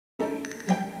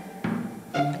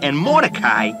And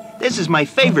Mordecai, this is my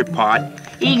favorite part,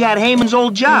 he got Haman's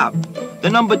old job. The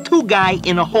 #2 guy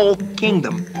in the whole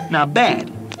kingdom. Not bad.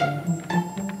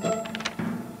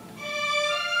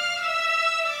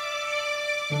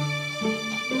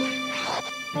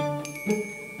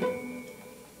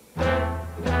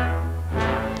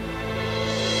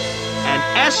 And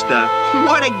Esther,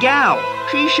 what a gal.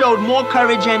 She showed more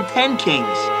courage than 10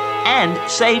 kings and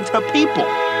saved her people.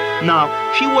 Now,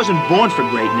 she wasn't born for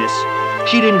greatness.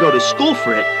 She didn't go to school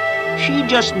for it. She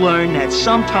just learned that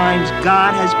sometimes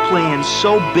God has plans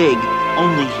so big,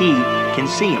 only He can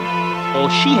see them. All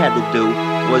she had to do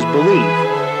was believe.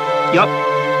 Yup,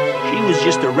 she was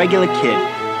just a regular kid.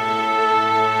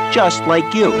 Just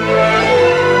like you.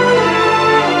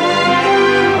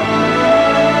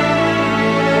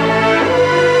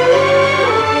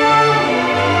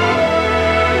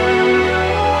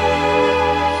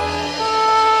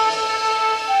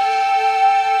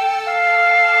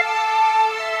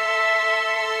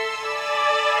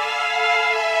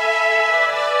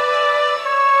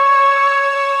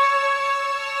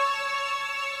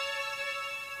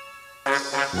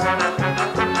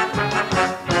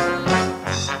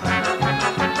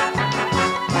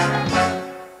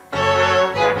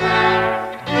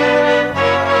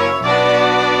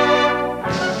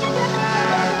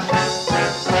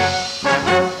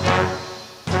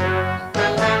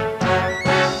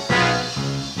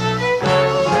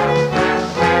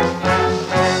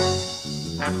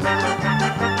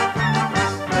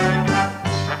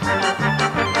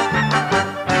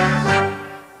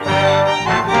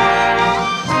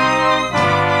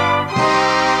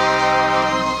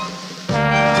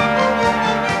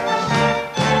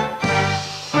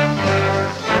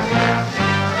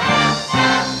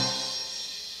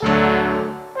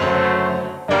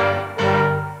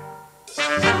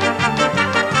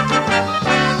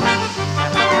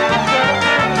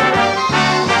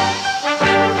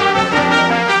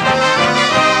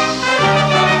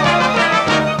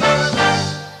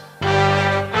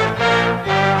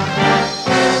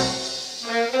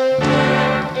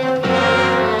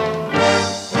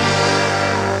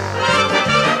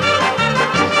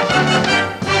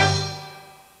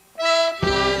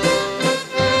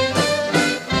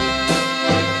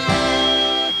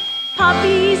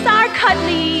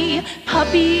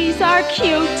 Puppies are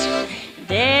cute,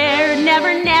 they're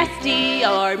never nasty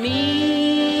or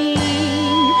mean.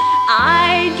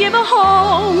 I'd give a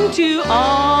home to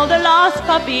all the lost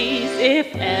puppies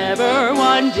if ever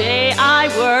one day I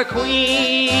were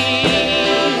queen.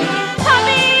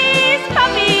 Puppies,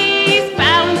 puppies,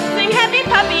 bouncing happy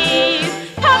puppies,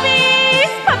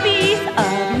 puppies, puppies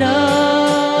of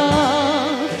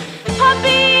love.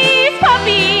 Puppies,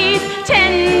 puppies,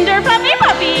 tender fluffy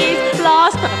puppies,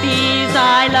 lost puppies,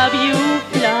 I love you,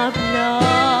 love,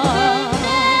 love.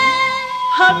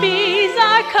 Puppies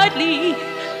are cuddly,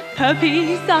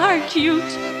 puppies are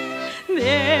cute,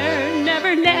 they're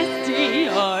never nasty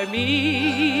or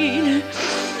mean.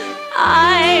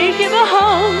 I give a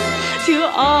home to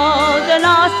all the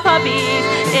lost puppies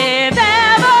if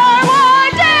ever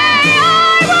one day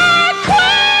I were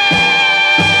queen.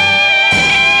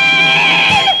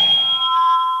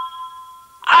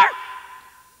 Arr!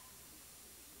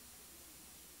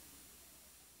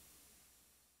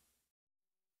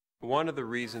 One of the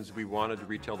reasons we wanted to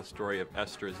retell the story of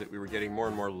Esther is that we were getting more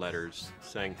and more letters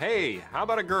saying, hey, how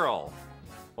about a girl?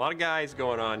 A lot of guys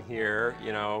going on here,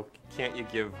 you know, can't you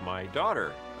give my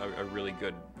daughter a really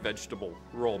good vegetable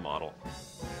role model?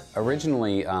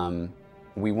 Originally,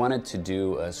 we wanted to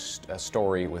do a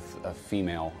story with a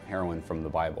female heroine from the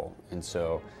Bible. And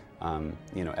so,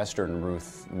 you know, Esther and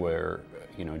Ruth were,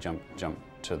 you know, jumped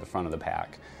to the front of the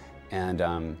pack. And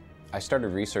I started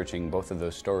researching both of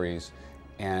those stories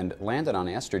and landed on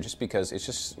Esther just because it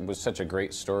just was such a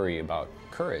great story about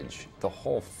courage. The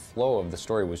whole flow of the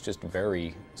story was just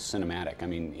very cinematic. I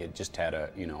mean, it just had a,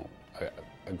 you know,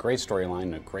 a great storyline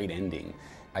and a great ending.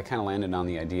 I kind of landed on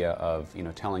the idea of, you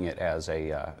know, telling it as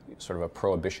a sort of a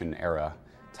Prohibition era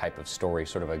type of story,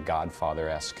 sort of a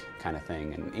Godfather-esque kind of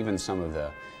thing. And even some of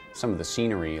the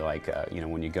scenery, like you know,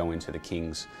 when you go into the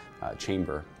king's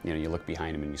chamber, you know, you look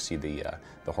behind him and you see the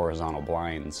horizontal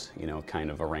blinds, you know, kind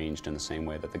of arranged in the same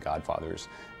way that the Godfather's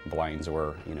blinds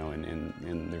were, you know,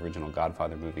 in the original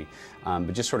Godfather movie.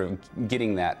 But just sort of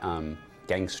getting that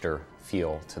gangster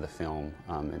feel to the film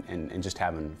and just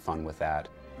having fun with that.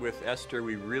 With Esther,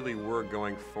 we really were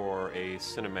going for a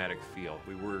cinematic feel.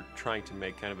 We were trying to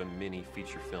make kind of a mini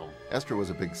feature film. Esther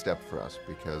was a big step for us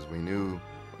because we knew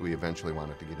we eventually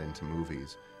wanted to get into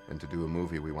movies. And to do a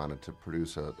movie, we wanted to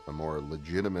produce a more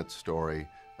legitimate story,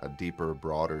 a deeper,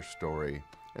 broader story,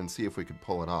 and see if we could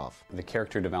pull it off. The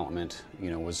character development,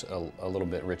 was a little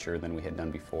bit richer than we had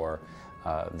done before.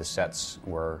 The sets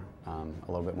were a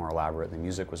little bit more elaborate, the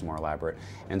music was more elaborate,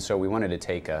 and so we wanted to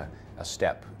take a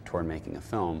step toward making a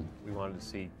film. We wanted to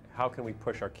see how can we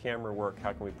push our camera work,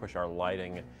 how can we push our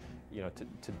lighting,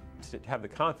 to have the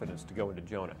confidence to go into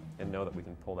Jonah and know that we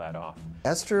can pull that off.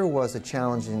 Esther was a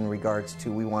challenge in regards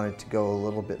to we wanted to go a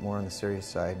little bit more on the serious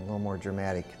side, a little more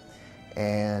dramatic,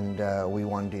 and we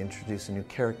wanted to introduce a new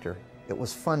character. It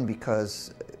was fun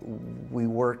because we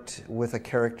worked with a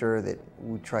character that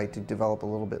we tried to develop a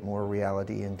little bit more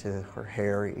reality into her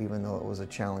hair, even though it was a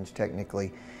challenge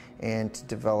technically, and to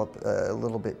develop a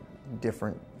little bit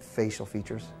different facial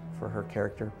features for her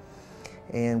character.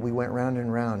 And we went round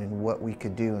and round in what we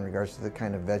could do in regards to the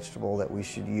kind of vegetable that we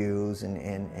should use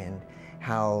and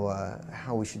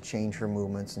how we should change her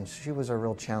movements. And she was a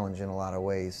real challenge in a lot of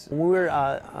ways. When we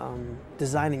were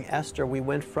designing Esther, we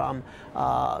went from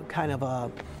kind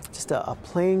of just a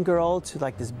plain girl to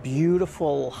like this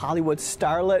beautiful Hollywood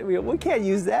starlet. We can't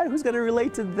use that. Who's going to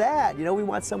relate to that? We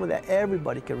want someone that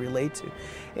everybody can relate to.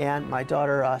 And my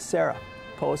daughter, Sarah,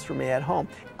 posed for me at home.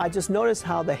 I just noticed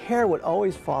how the hair would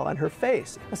always fall on her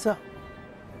face. I said,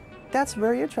 that's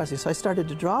very interesting. So I started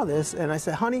to draw this, and I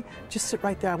said, honey, just sit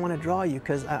right there. I want to draw you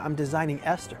because I'm designing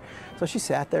Esther. So she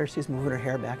sat there. She's moving her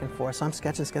hair back and forth. So I'm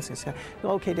sketching.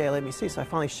 Okay, Dad, let me see. So I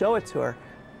finally show it to her.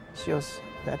 She goes,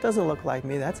 that doesn't look like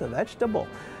me. That's a vegetable.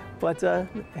 But it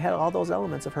had all those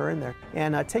elements of her in there.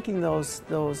 And taking those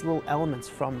little elements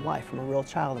from life, from a real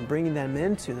child, and bringing them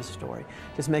into the story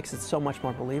just makes it so much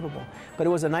more believable. But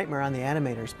it was a nightmare on the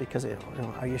animators because,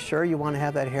 are you sure you want to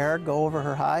have that hair go over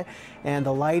her high? And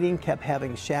the lighting kept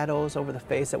having shadows over the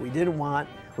face that we didn't want.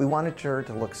 We wanted her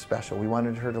to look special. We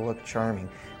wanted her to look charming.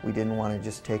 We didn't want to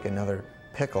just take another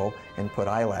pickle and put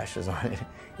eyelashes on it.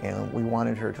 And we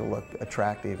wanted her to look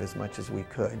attractive as much as we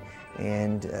could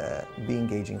and be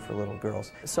engaging for little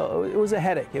girls. So it was a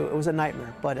headache, it was a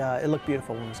nightmare, but it looked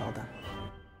beautiful when it was all done.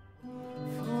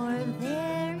 For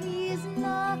there is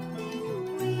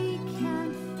nothing we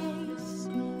can't face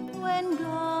when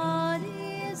God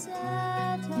is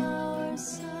at our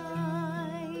side.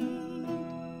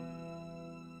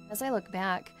 As I look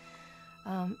back,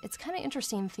 it's kind of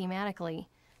interesting thematically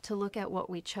to look at what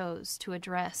we chose to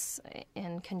address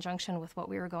in conjunction with what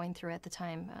we were going through at the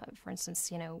time. For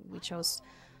instance, we chose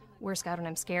Where's God When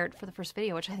I'm Scared for the first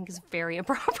video, which I think is very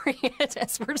appropriate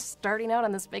as we're starting out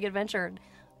on this big adventure,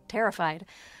 terrified.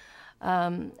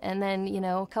 And then,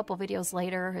 a couple videos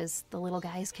later is The Little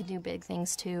Guys Can Do Big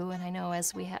Things Too. And I know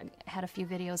as we had a few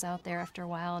videos out there after a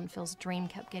while, and Phil's dream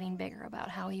kept getting bigger about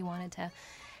how he wanted to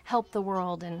help the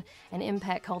world and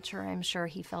impact culture, I'm sure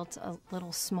he felt a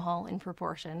little small in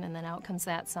proportion, and then out comes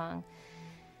that song.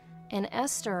 And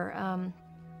Esther,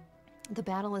 The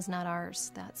Battle Is Not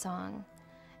Ours, that song,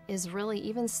 is really,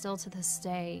 even still to this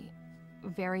day,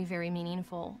 very, very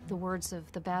meaningful. The words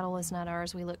of the battle is not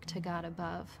ours, we look to God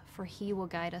above, for he will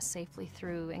guide us safely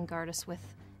through and guard us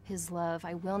with his love.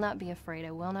 I will not be afraid,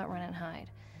 I will not run and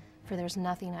hide, for there's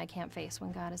nothing I can't face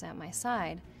when God is at my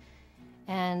side.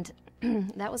 And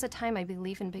that was a time, I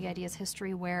believe, in Big Ideas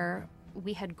history where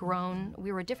we had grown.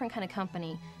 We were a different kind of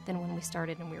company than when we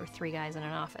started and we were 3 guys in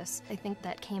an office. I think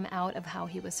that came out of how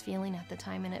he was feeling at the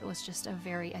time, and it was just I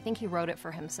think he wrote it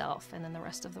for himself, and then the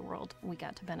rest of the world, we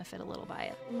got to benefit a little by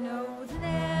it. No,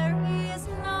 there is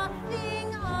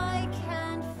nothing I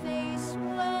can't face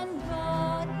when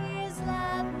God is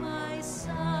at my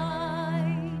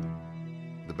side.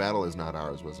 The Battle Is Not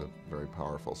Ours was a very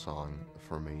powerful song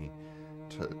for me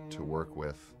to work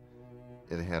with.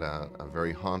 It had a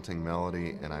very haunting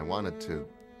melody, and I wanted to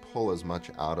pull as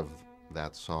much out of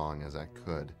that song as I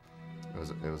could.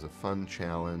 It was a fun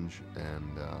challenge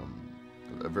and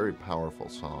a very powerful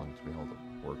song to be able to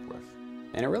work with.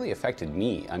 And it really affected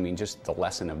me. I mean, just the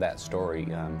lesson of that story,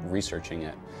 researching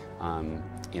it, and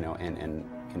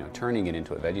turning it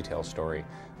into a VeggieTales story,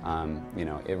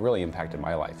 it really impacted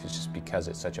my life. It's just because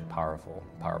it's such a powerful,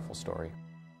 powerful story.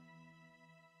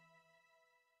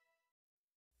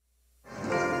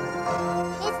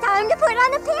 Time to put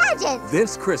on a pageant.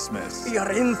 This Christmas,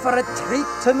 you're in for a treat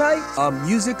tonight. A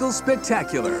musical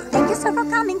spectacular. Thank you, sir, for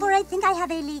coming, for I think I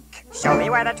have a leak. Show me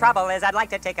where the trouble is. I'd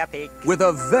like to take a peek. With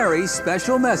a very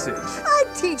special message. I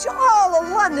teach all of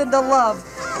London to love.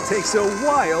 Takes a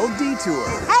wild detour.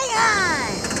 Hang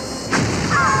on!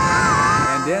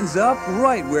 And ends up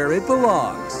right where it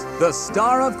belongs. The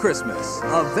Star of Christmas.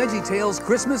 A VeggieTales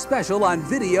Christmas special on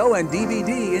video and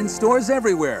DVD in stores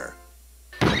everywhere.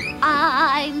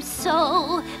 I'm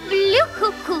so blue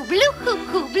cuckoo, blue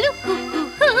cuckoo, blue cuckoo,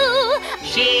 hoo.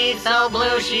 She's so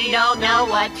blue she don't know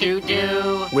what to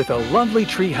do. With a lovely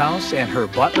treehouse and her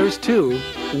butlers too,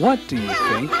 what do you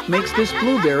think makes this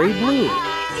blueberry blue?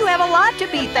 You have a lot to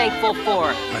be thankful for.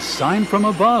 A sign from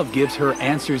above gives her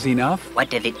answers enough. What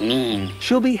does it mean?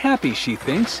 She'll be happy, she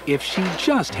thinks, if she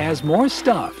just has more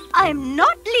stuff. I'm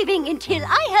not leaving until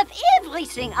I have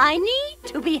everything I need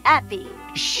to be happy.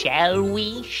 Shall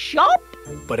we shop?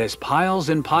 But as piles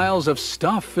and piles of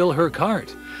stuff fill her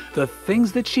cart, the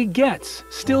things that she gets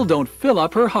still don't fill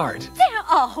up her heart. There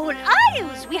are whole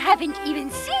aisles we haven't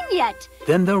even seen yet.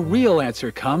 Then the real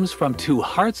answer comes from two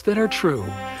hearts that are true.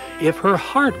 If her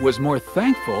heart was more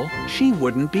thankful, she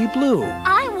wouldn't be blue.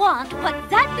 I want what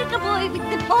that little boy with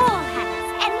the ball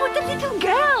has, and what the little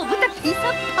girl with the piece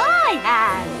of pie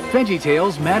has.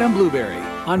 VeggieTales Madame Blueberry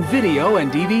on video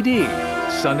and DVD.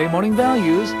 Sunday morning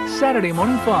values, Saturday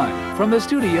morning fun. From the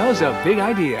studios of Big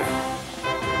Idea.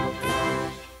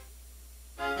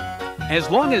 As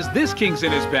long as this king's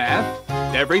in his bath,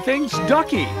 everything's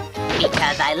ducky.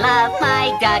 Because I love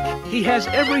my duck. He has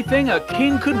everything a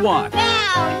king could want.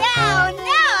 Now,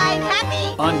 I'm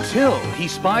happy. Until he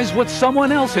spies what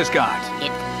someone else has got.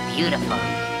 It's beautiful.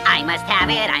 I must have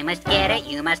it, I must get it,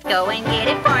 you must go and get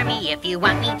it for me. If you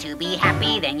want me to be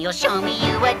happy, then you'll show me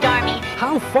you adore me.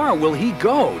 How far will he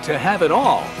go to have it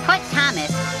all? Put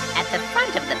Thomas at the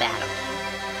front of the battle.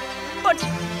 But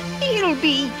he'll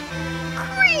be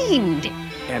creamed.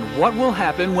 And what will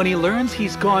happen when he learns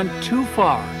he's gone too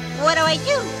far? What do I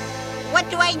do? What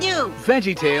do I do?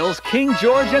 VeggieTales King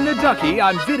George and the Ducky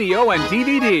on video and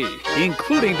DVD,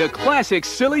 including the classic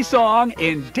silly song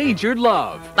Endangered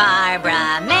Love.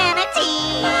 Barbara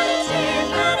Manatee,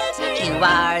 you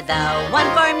are the one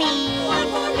for me.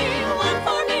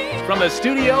 From the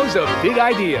studios of Big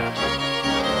Idea.